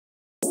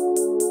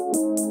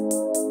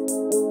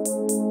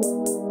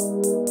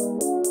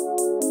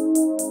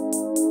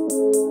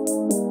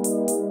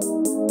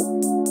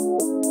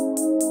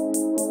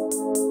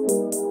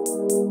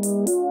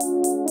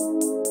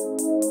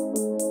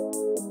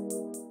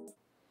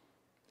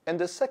In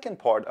the second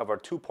part of our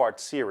two-part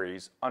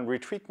series on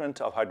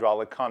retreatment of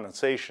hydraulic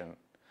condensation,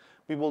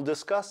 we will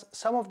discuss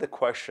some of the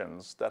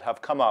questions that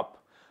have come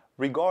up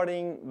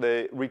regarding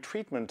the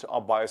retreatment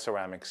of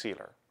bioceramic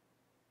sealer.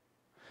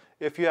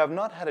 If you have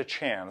not had a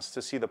chance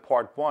to see the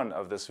part 1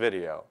 of this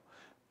video,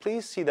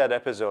 please see that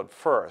episode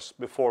first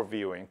before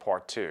viewing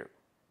part 2.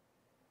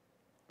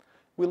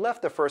 We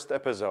left the first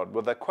episode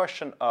with a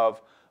question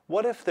of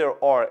what if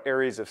there are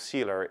areas of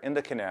sealer in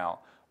the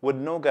canal with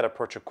no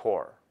gutta-percha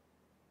core?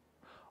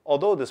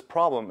 Although this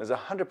problem is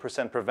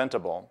 100%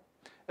 preventable,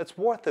 it's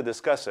worth to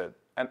discuss it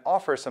and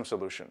offer some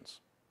solutions.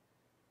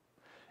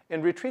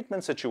 In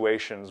retreatment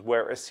situations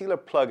where a sealer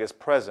plug is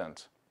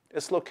present,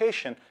 its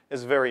location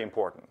is very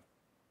important.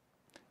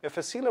 If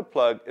a sealer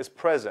plug is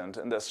present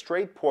in the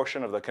straight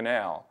portion of the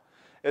canal,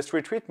 its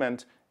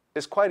retreatment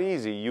is quite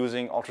easy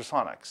using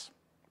ultrasonics.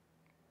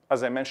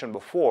 As I mentioned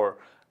before,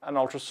 an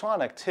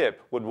ultrasonic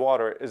tip with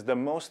water is the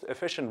most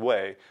efficient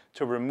way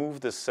to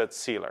remove this set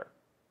sealer.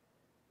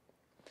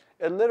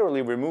 It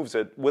literally removes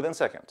it within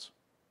seconds.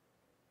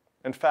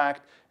 In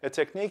fact, a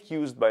technique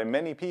used by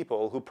many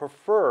people who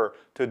prefer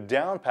to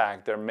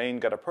downpack their main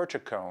gutta-percha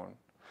cone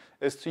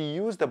is to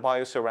use the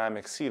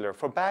bioceramic sealer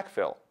for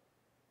backfill.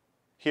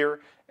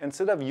 Here,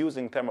 instead of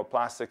using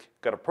thermoplastic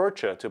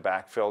gutta-percha to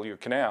backfill your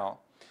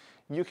canal,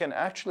 you can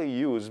actually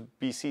use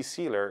BC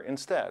sealer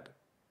instead.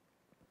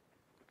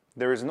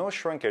 There is no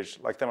shrinkage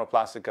like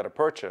thermoplastic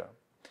gutta-percha,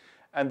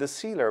 and the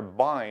sealer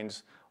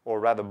binds,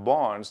 or rather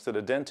bonds, to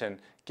the dentin,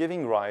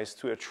 giving rise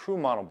to a true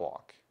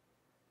monoblock.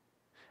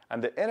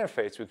 And the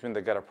interface between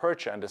the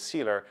gutta-percha and the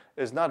sealer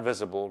is not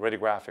visible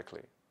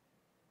radiographically.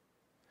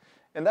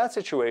 In that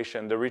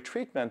situation, the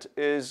retreatment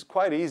is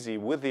quite easy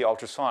with the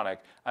ultrasonic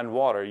and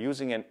water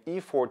using an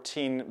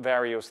E14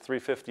 Varios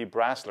 350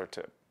 Brasseler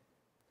tip.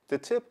 The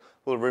tip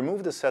will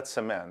remove the set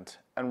cement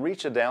and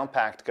reach a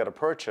downpacked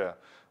gutta-percha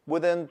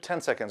within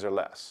 10 seconds or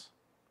less.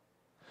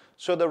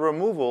 So the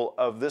removal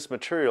of this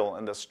material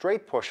in the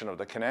straight portion of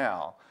the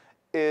canal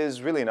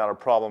is really not a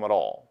problem at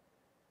all,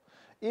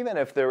 even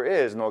if there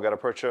is no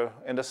gutta-percha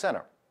in the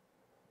center.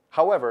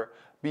 However,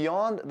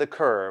 beyond the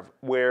curve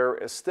where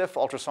a stiff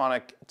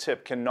ultrasonic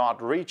tip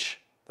cannot reach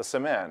the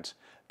cement,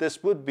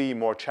 this would be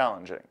more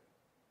challenging.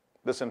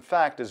 This, in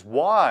fact, is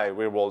why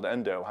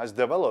RealWorldEndo has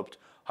developed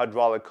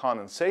hydraulic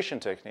condensation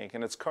technique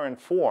in its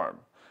current form,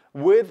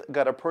 with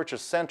gutta-percha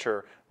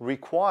center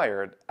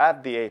required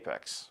at the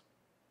apex.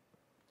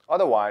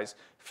 Otherwise,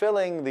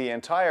 filling the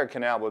entire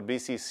canal with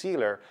BC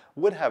sealer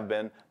would have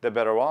been the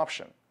better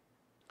option.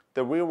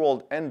 The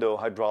RealWorldEndo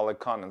hydraulic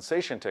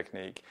condensation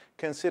technique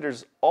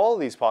considers all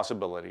these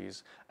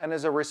possibilities and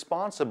is a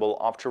responsible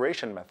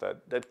obturation method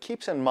that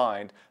keeps in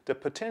mind the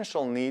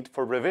potential need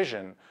for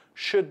revision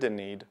should the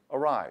need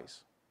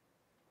arise.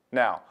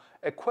 Now,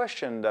 a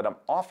question that I'm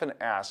often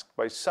asked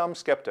by some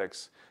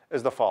skeptics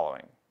is the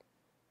following.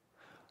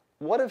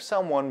 What if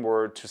someone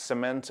were to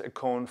cement a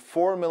cone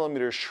 4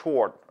 millimeters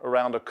short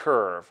around a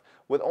curve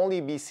with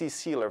only BC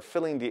sealer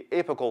filling the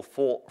apical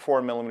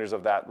 4 millimeters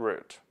of that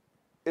route?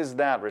 Is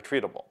that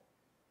retreatable?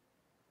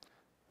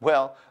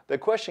 Well, the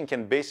question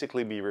can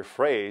basically be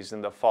rephrased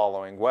in the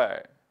following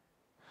way.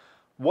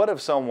 What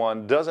if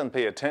someone doesn't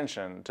pay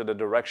attention to the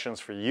directions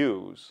for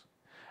use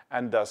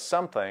and does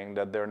something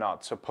that they're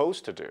not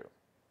supposed to do?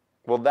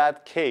 Will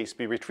that case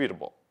be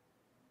retreatable?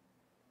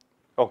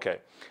 Okay.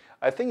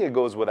 I think it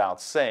goes without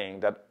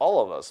saying that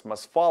all of us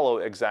must follow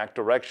exact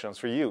directions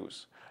for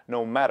use,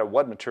 no matter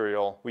what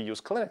material we use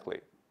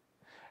clinically,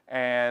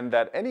 and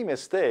that any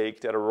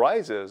mistake that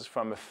arises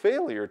from a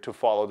failure to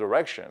follow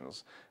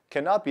directions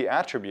cannot be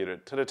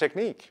attributed to the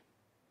technique.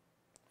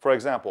 For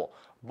example,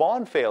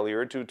 bond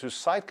failure due to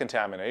site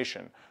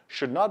contamination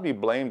should not be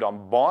blamed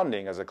on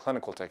bonding as a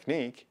clinical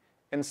technique.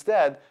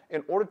 Instead,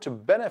 in order to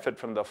benefit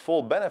from the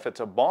full benefits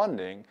of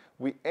bonding,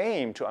 we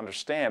aim to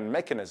understand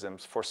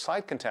mechanisms for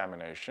site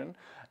contamination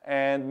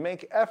and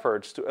make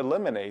efforts to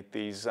eliminate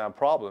these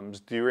problems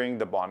during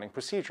the bonding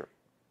procedure.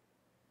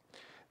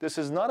 This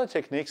is not a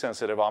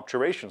technique-sensitive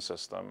obturation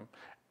system,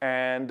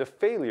 and the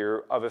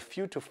failure of a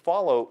few to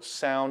follow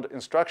sound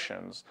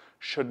instructions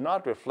should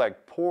not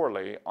reflect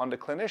poorly on the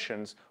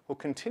clinicians who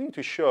continue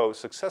to show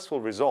successful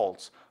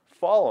results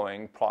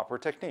following proper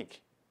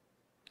technique.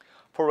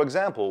 For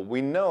example, we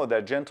know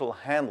that gentle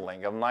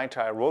handling of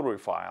nitrile rotary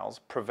files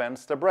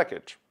prevents the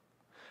breakage.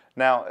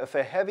 Now, if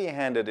a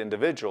heavy-handed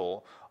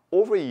individual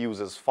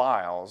overuses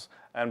files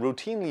and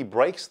routinely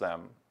breaks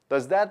them,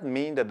 does that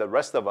mean that the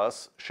rest of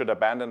us should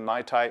abandon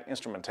nitrile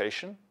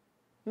instrumentation?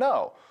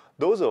 No,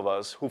 those of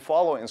us who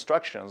follow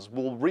instructions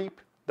will reap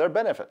their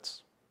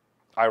benefits.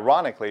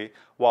 Ironically,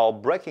 while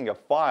breaking a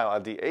file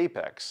at the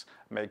apex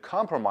may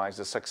compromise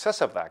the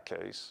success of that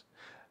case,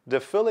 the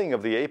filling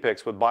of the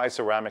apex with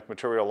bioceramic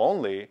material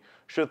only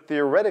should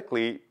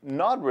theoretically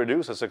not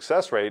reduce the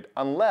success rate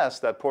unless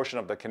that portion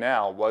of the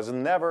canal was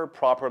never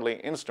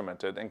properly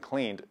instrumented and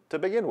cleaned to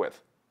begin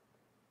with.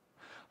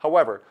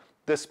 However,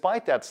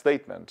 despite that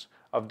statement,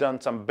 I've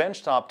done some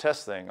benchtop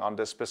testing on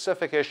this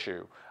specific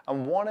issue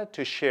and wanted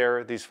to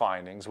share these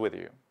findings with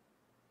you.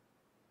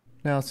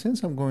 Now,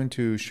 since I'm going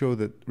to show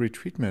the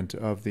retreatment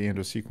of the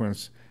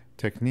EndoSequence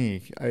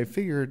technique, I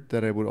figured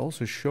that I would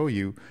also show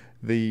you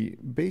the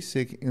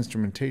basic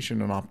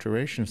instrumentation and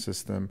obturation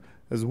system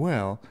as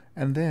well,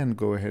 and then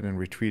go ahead and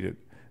retreat it.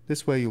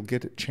 This way you'll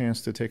get a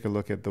chance to take a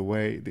look at the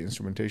way the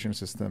instrumentation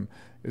system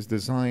is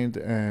designed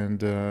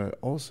and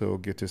also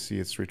get to see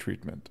its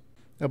retreatment.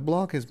 A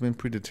block has been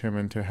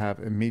predetermined to have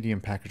a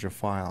medium package of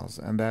files,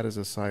 and that is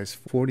a size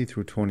 40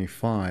 through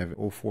 25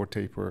 04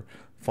 taper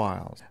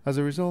files. As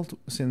a result,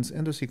 since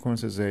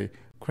EndoSequence is a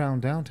crown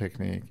down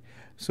technique,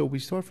 so we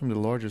start from the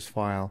largest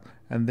file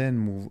and then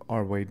move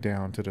our way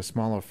down to the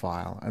smaller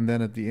file, and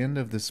then at the end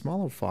of the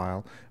smaller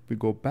file we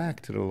go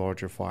back to the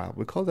larger file.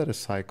 We call that a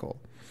cycle.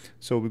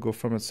 So we go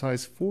from a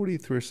size 40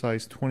 through a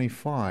size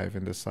 25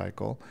 in the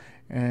cycle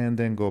and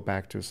then go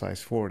back to a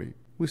size 40.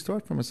 We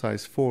start from a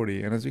size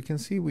 40, and as you can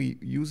see, we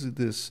use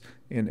this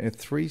in a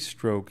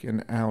 3-stroke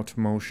in out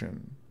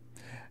motion.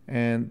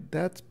 And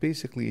that's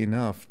basically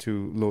enough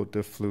to load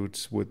the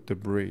flutes with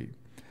debris.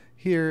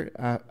 Here,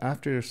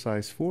 after a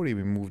size 40,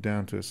 we move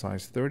down to a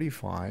size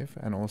 35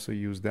 and also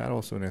use that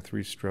also in a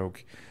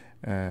 3-stroke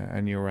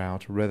and you're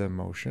out rhythm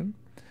motion.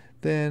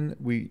 Then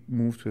we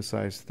move to a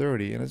size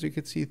 30, and as you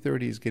can see,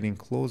 30 is getting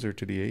closer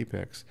to the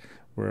apex.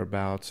 We're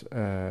about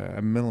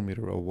a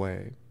millimeter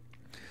away.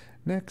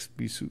 Next,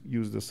 we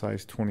use the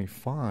size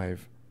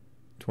 25,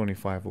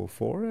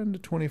 2504, and the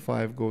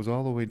 25 goes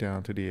all the way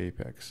down to the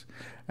apex.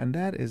 And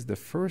that is the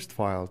first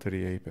file to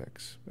the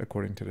apex,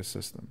 according to the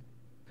system.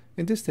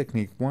 In this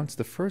technique, once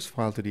the first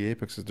file to the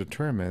apex is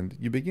determined,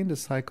 you begin to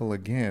cycle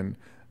again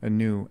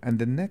anew, and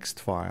the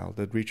next file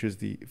that reaches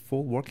the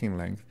full working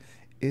length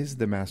is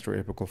the master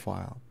apical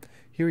file.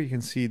 Here you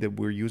can see that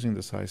we're using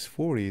the size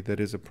 40 that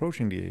is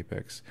approaching the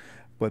apex,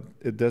 but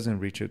it doesn't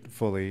reach it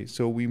fully,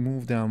 so we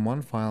move down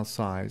one file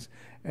size,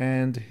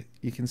 and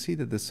you can see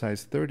that the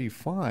size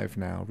 35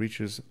 now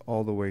reaches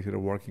all the way to the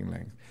working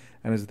length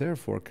and is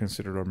therefore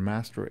considered our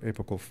master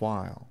apical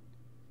file.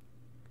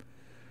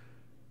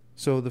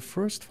 So the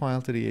first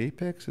file to the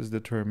apex is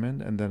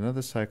determined, and then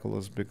another cycle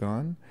is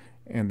begun,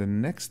 and the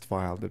next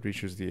file that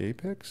reaches the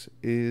apex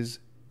is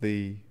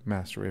the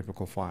master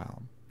apical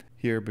file.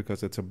 Here,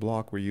 because it's a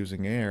block, we're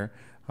using air.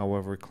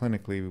 However,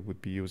 clinically we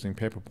would be using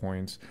paper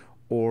points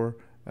or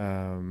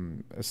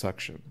a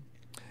suction.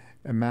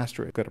 A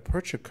master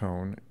gutta-percha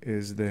cone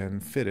is then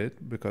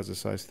fitted because the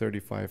size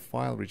 35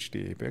 file reached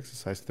the apex. The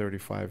size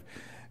 35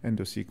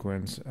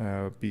 EndoSequence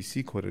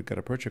BC coated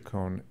gutta-percha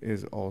cone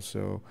is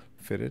also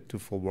fitted to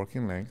full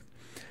working length.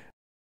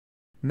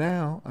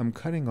 Now I'm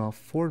cutting off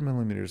 4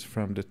 millimeters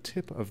from the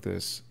tip of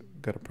this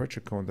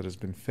gutta-percha cone that has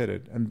been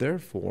fitted, and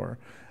therefore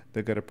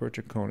the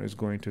gutta-percha cone is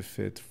going to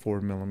fit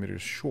 4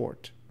 millimeters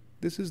short.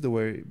 This is the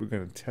way we're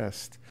going to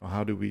test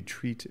how do we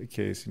treat a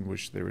case in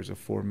which there is a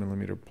 4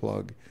 millimeter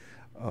plug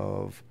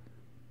of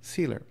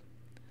sealer.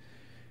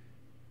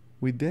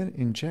 We then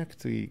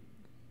inject the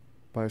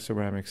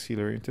bioceramic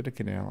sealer into the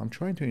canal. I'm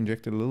trying to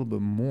inject it a little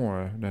bit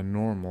more than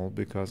normal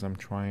because I'm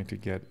trying to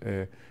get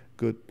a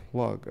good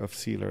plug of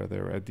sealer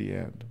there at the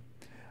end.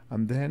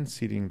 I'm then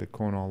seating the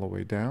cone all the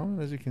way down.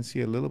 As you can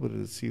see, a little bit of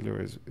the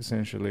sealer is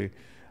essentially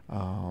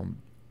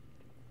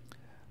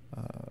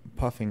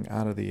puffing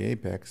out of the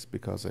apex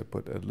because I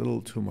put a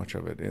little too much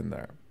of it in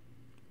there.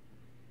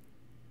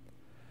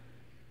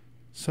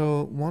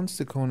 So once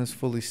the cone is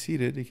fully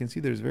seated, you can see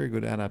there's very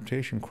good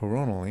adaptation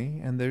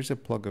coronally, and there's a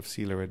plug of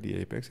sealer at the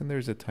apex, and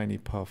there's a tiny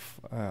puff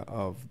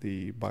of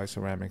the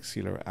bioceramic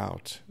sealer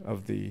out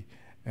of the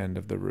end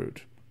of the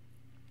root.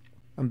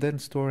 I'm then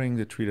storing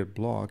the treated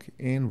block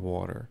in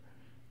water.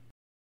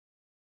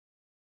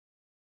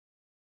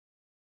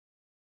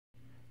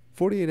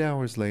 48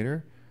 hours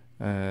later,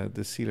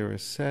 the sealer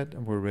is set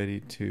and we're ready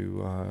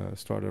to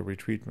start a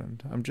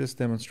retreatment. I'm just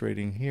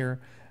demonstrating here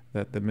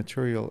that the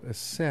material is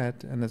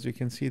set, and as you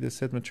can see, the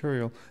set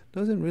material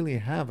doesn't really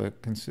have a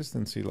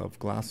consistency of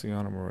glass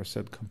ionomer or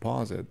set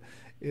composite.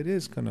 It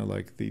is kind of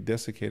like the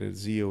desiccated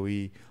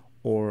ZOE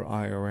or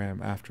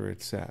IRM after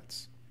it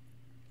sets.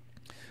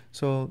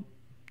 So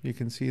you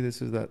can see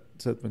this is that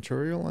set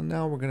material, and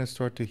now we're going to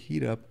start to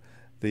heat up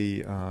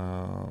the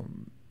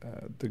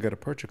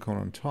gutta-percha cone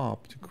on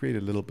top to create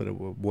a little bit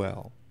of a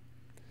well.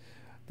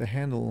 The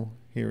handle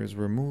here is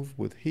removed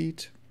with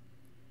heat,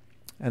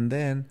 and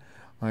then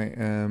I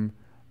am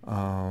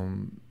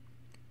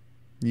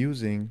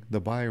using the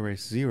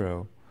Bioerase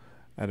 0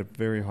 at a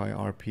very high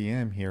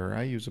RPM here.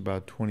 I use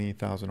about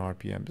 20,000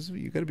 RPM.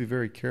 You've got to be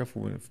very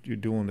careful if you're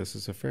doing this.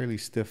 It's a fairly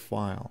stiff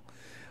file.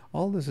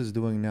 All this is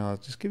doing now is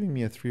just giving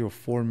me a 3 or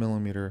 4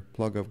 millimeter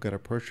plug of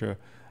gutta-percha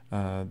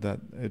that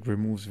it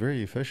removes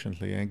very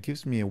efficiently, and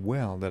gives me a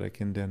well that I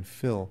can then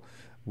fill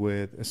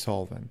with a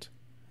solvent.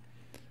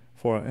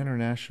 For our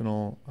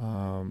international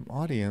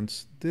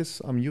audience,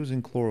 I'm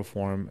using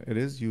chloroform. It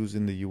is used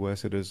in the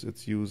U.S.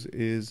 Its use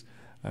is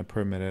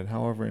permitted.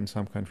 However, in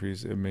some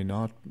countries it may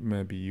not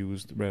be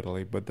used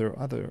readily, but there are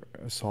other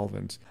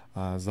solvents,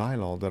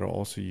 xylol, that are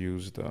also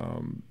used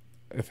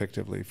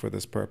effectively for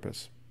this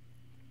purpose.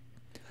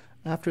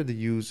 After the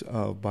use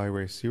of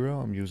Bioerase 0,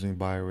 I'm using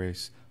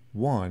Bioerase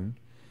 1.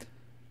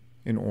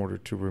 in order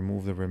to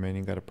remove the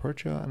remaining gutta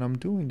percha, and I'm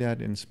doing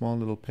that in small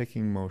little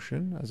pecking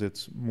motion as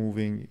it's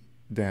moving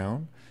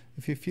down.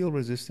 If you feel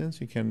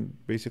resistance, you can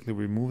basically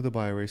remove the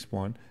bioerase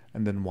one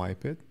and then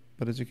wipe it,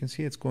 but as you can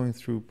see, it's going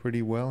through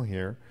pretty well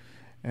here,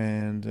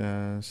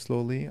 and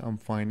slowly I'm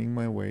finding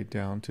my way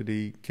down to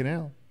the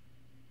canal.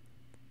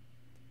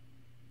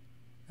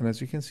 And as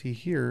you can see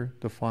here,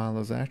 the file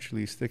is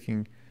actually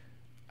sticking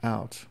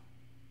out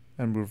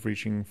and we're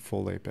reaching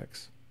full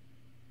apex.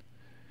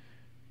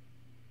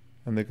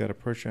 And the gutta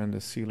percha and the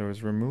sealer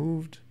is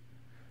removed.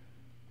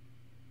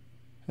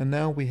 And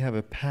now we have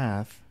a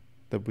path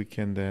that we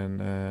can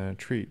then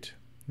treat.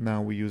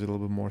 Now we use a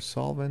little bit more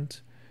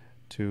solvent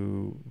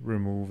to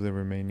remove the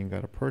remaining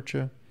gutta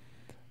percha.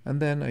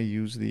 And then I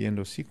use the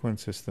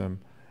EndoSequence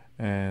system.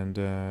 And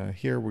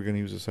here we're going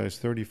to use a size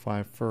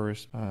 35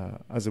 first,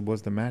 as it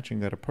was the matching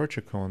gutta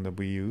percha cone that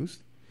we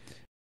used.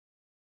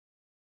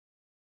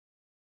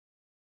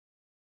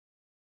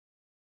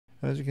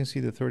 As you can see,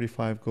 the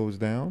 35 goes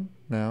down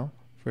now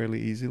fairly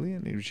easily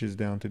and it reaches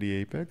down to the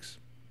apex.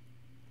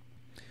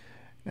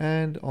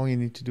 And all you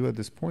need to do at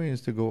this point is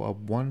to go up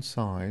one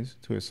size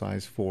to a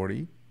size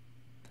 40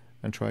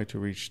 and try to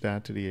reach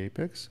that to the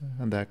apex,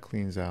 and that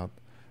cleans out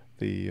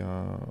the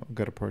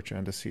gutta percha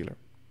and the sealer.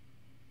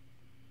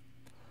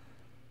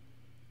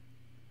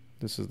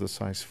 This is the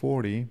size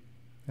 40,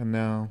 and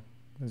now,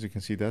 as you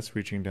can see, that's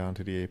reaching down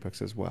to the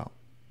apex as well.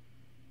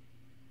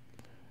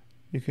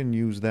 You can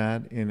use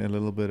that in a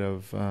little bit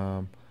of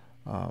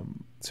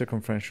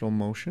circumferential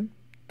motion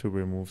to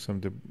remove some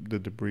the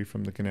debris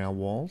from the canal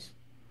walls.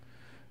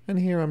 And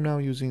here I'm now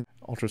using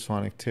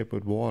ultrasonic tip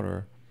with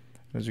water.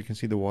 As you can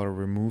see, the water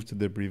removes the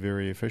debris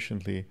very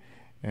efficiently,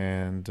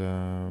 and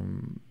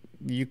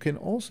you can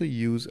also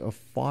use a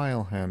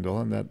file handle,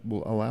 and that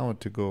will allow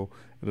it to go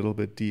a little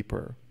bit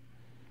deeper.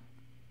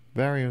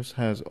 Varios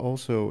has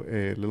also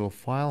a little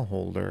file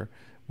holder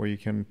where you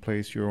can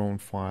place your own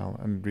file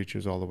and it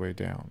reaches all the way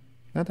down.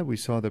 Now that we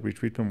saw that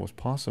retreatment was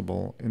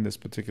possible in this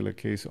particular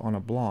case on a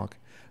block,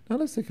 now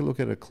let's take a look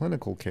at a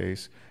clinical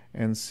case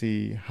and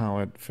see how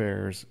it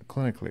fares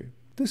clinically.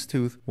 This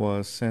tooth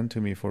was sent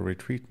to me for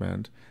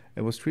retreatment.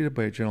 It was treated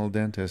by a general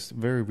dentist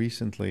very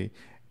recently,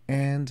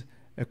 and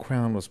a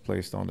crown was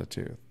placed on the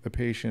tooth. The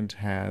patient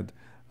had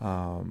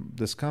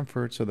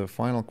discomfort, so the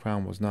final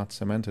crown was not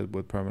cemented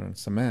with permanent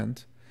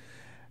cement,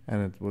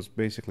 and it was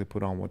basically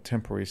put on with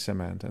temporary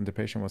cement, and the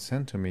patient was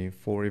sent to me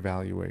for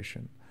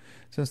evaluation.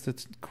 Since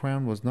the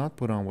crown was not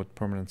put on with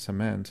permanent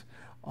cement,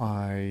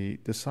 I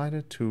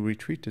decided to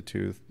retreat the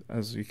tooth.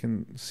 As you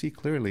can see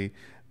clearly,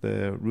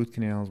 the root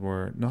canals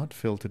were not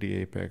filled to the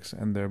apex,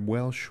 and they're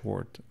well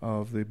short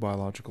of the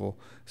biological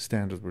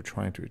standards we're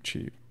trying to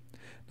achieve.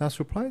 Now,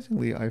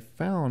 surprisingly, I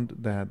found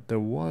that there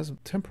was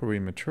temporary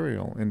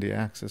material in the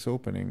access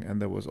opening,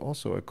 and there was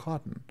also a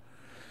cotton.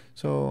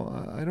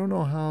 So I don't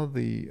know how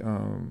the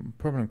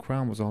permanent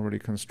crown was already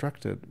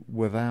constructed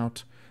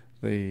without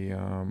the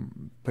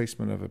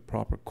placement of a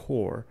proper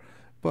core,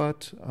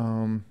 but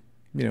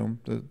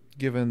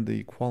given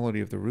the quality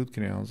of the root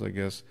canals, I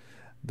guess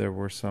there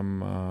were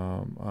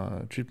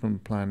some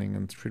treatment planning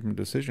and treatment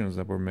decisions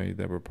that were made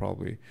that were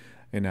probably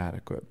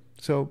inadequate.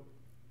 So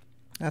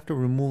after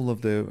removal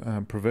of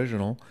the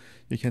provisional,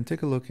 you can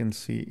take a look and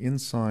see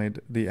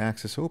inside the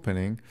access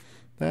opening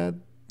that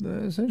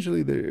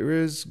essentially there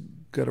is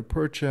gutta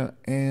percha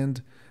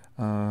and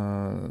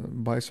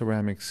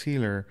bioceramic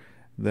sealer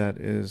that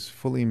is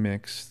fully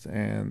mixed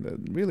and that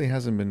really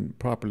hasn't been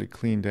properly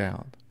cleaned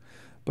out.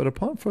 But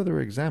upon further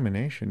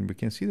examination, we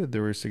can see that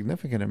there is a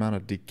significant amount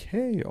of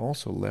decay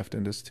also left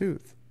in this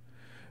tooth.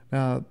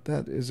 Now,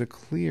 that is a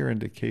clear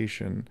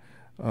indication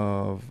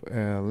of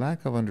a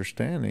lack of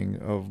understanding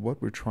of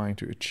what we're trying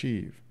to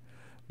achieve.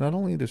 Not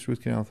only this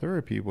root canal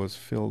therapy was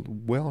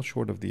filled well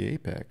short of the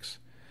apex,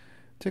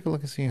 take a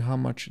look and see how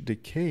much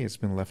decay has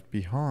been left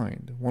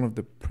behind. One of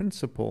the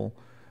principal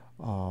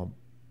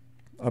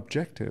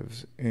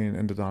objectives in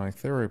endodontic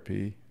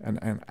therapy and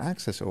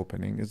access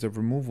opening is the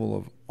removal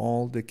of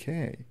all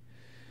decay.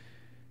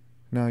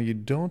 Now, you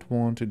don't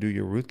want to do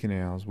your root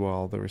canals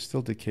while there is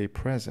still decay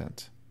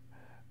present.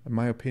 In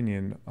my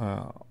opinion,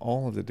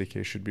 all of the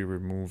decay should be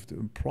removed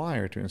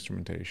prior to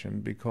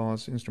instrumentation,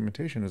 because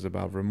instrumentation is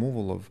about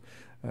removal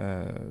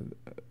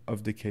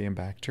of decay and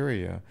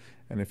bacteria.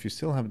 And if you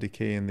still have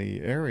decay in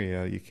the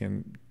area, you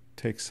can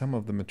take some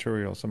of the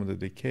material, some of the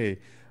decay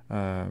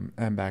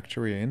and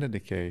bacteria in the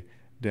decay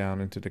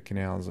down into the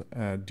canals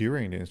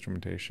during the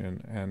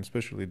instrumentation, and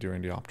especially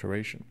during the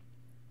obturation.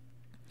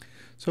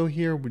 So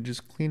here we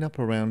just clean up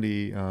around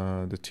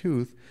the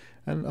tooth,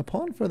 and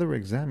upon further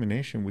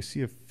examination we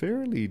see a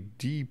fairly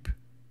deep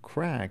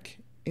crack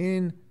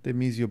in the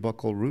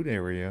mesiobuccal root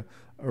area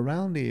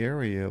around the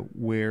area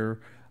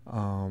where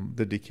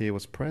the decay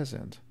was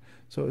present.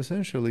 So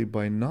essentially,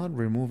 by not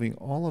removing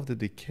all of the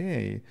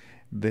decay,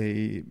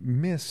 they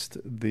missed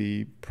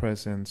the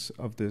presence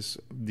of this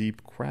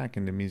deep crack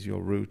in the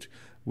mesial root,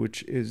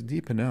 which is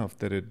deep enough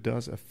that it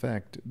does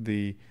affect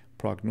the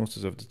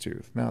prognosis of the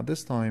tooth. Now,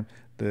 this time,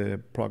 the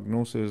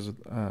prognosis,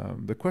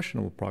 the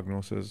questionable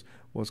prognosis,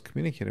 was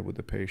communicated with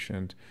the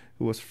patient,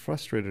 who was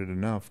frustrated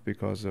enough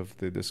because of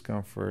the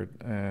discomfort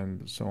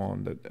and so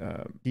on that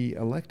he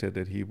elected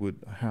that he would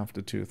have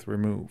the tooth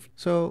removed.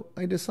 So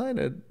I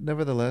decided,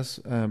 nevertheless,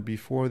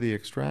 before the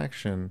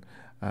extraction,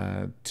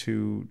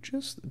 to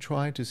just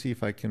try to see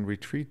if I can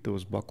retreat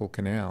those buccal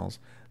canals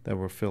that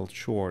were filled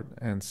short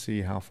and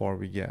see how far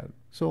we get.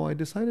 So I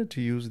decided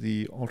to use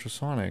the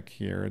ultrasonic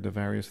here, the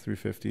Varius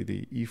 350,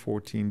 the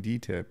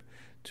E14D tip,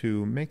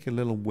 to make a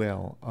little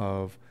well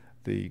of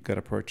the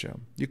gutta percha.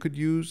 You could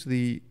use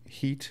the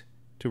heat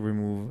to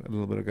remove a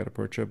little bit of gutta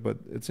percha, but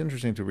it's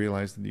interesting to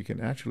realize that you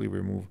can actually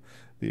remove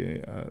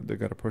the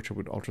gutta percha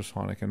with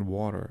ultrasonic and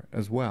water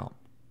as well.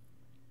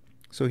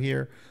 So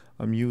here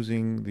I'm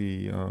using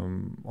the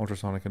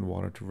ultrasonic and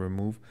water to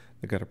remove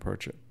the gutta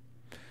percha.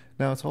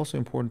 Now, it's also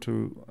important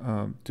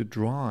to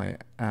dry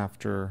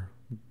after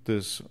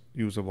this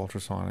use of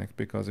ultrasonic,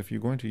 because if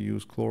you're going to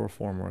use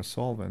chloroform or a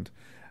solvent,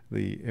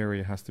 the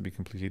area has to be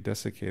completely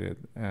desiccated,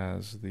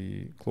 as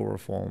the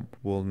chloroform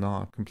will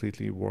not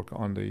completely work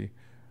on the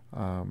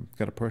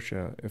gutta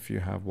percha if you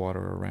have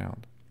water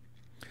around.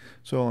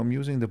 So I'm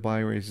using the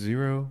Bioerase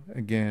 0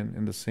 again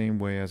in the same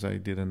way as I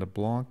did in the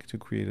block to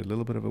create a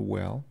little bit of a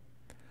well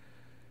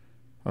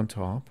on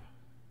top.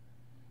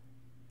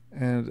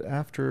 And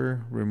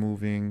after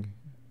removing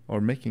or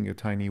making a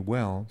tiny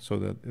well so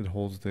that it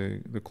holds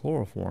the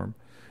chloroform,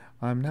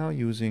 I'm now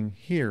using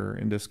here,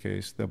 in this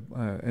case, the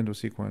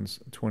EndoSequence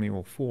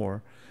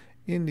 2004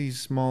 in these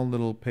small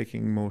little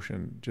picking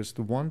motion. Just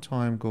one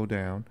time go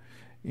down,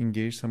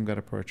 engage some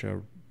gutta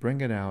percha,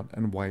 bring it out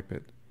and wipe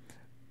it.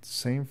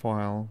 Same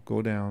file,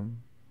 go down,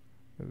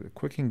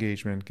 quick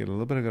engagement, get a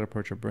little bit of gutta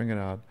percha, bring it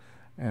out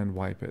and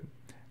wipe it.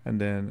 And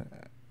then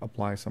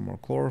apply some more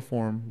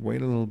chloroform,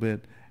 wait a little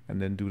bit, and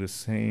then do the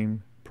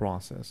same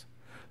process.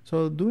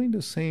 So doing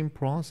the same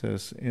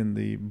process in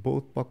the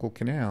both buccal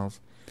canals,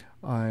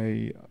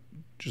 I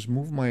just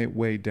move my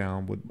way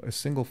down with a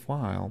single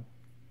file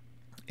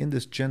in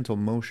this gentle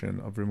motion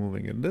of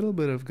removing a little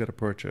bit of gutta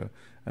percha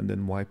and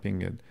then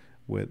wiping it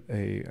with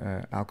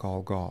a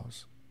alcohol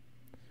gauze.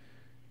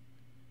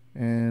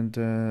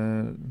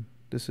 And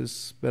this is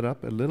sped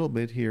up a little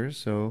bit here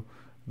so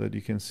that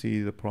you can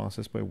see the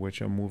process by which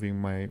I'm moving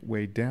my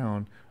way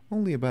down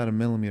only about 1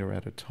 millimeter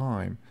at a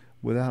time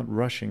without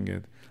rushing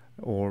it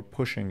or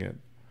pushing it.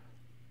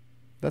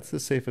 That's the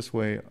safest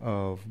way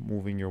of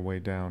moving your way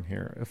down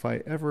here. If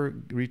I ever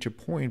reach a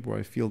point where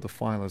I feel the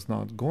file is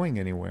not going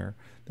anywhere,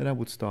 then I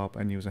would stop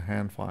and use a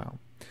hand file.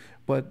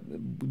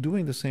 But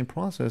doing the same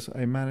process,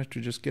 I managed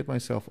to just get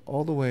myself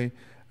all the way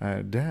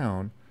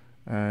down,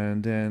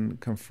 and then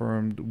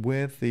confirmed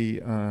with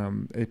the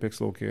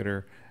apex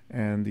locator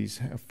and these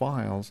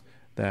files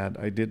that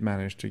I did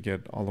manage to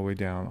get all the way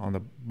down on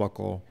the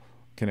buccal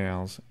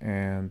canals,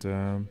 and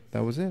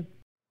that was it.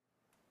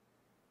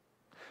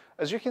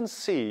 As you can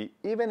see,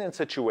 even in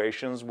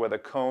situations where the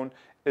cone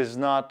is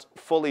not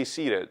fully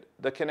seated,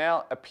 the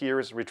canal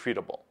appears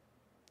retreatable.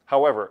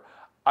 However,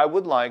 I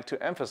would like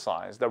to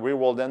emphasize that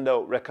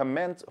RealWorldEndo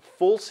recommends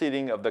full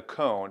seating of the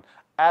cone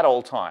at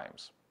all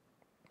times.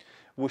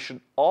 We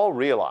should all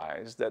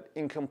realize that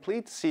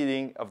incomplete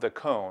seating of the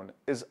cone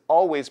is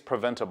always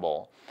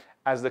preventable,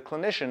 as the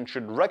clinician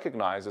should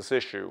recognize this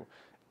issue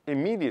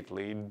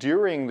immediately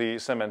during the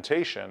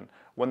cementation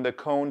when the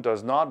cone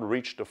does not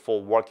reach the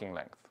full working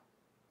length.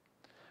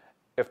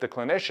 If the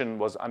clinician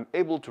was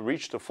unable to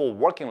reach the full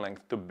working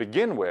length to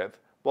begin with,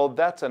 well,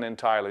 that's an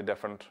entirely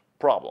different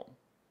problem.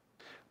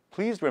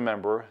 Please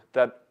remember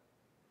that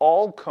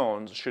all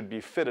cones should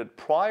be fitted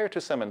prior to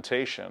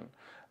cementation,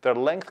 their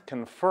length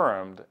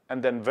confirmed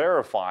and then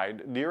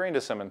verified during the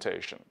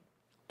cementation.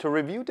 To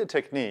review the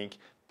technique,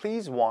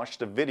 please watch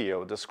the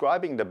video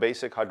describing the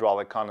basic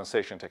hydraulic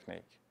condensation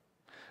technique.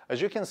 As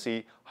you can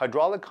see,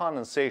 hydraulic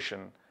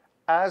condensation,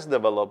 as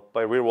developed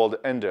by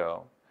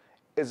RealWorldEndo,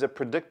 is a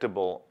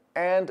predictable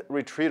and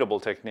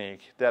retreatable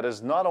technique that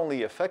is not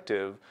only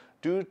effective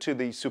due to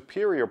the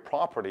superior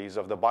properties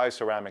of the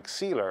bioceramic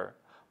sealer,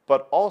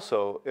 but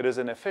also it is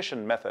an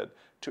efficient method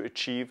to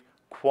achieve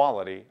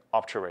quality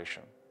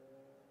obturation.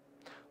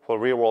 For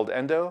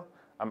RealWorldEndo,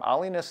 I'm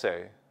Ali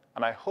Nasseh,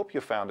 and I hope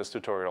you found this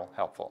tutorial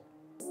helpful.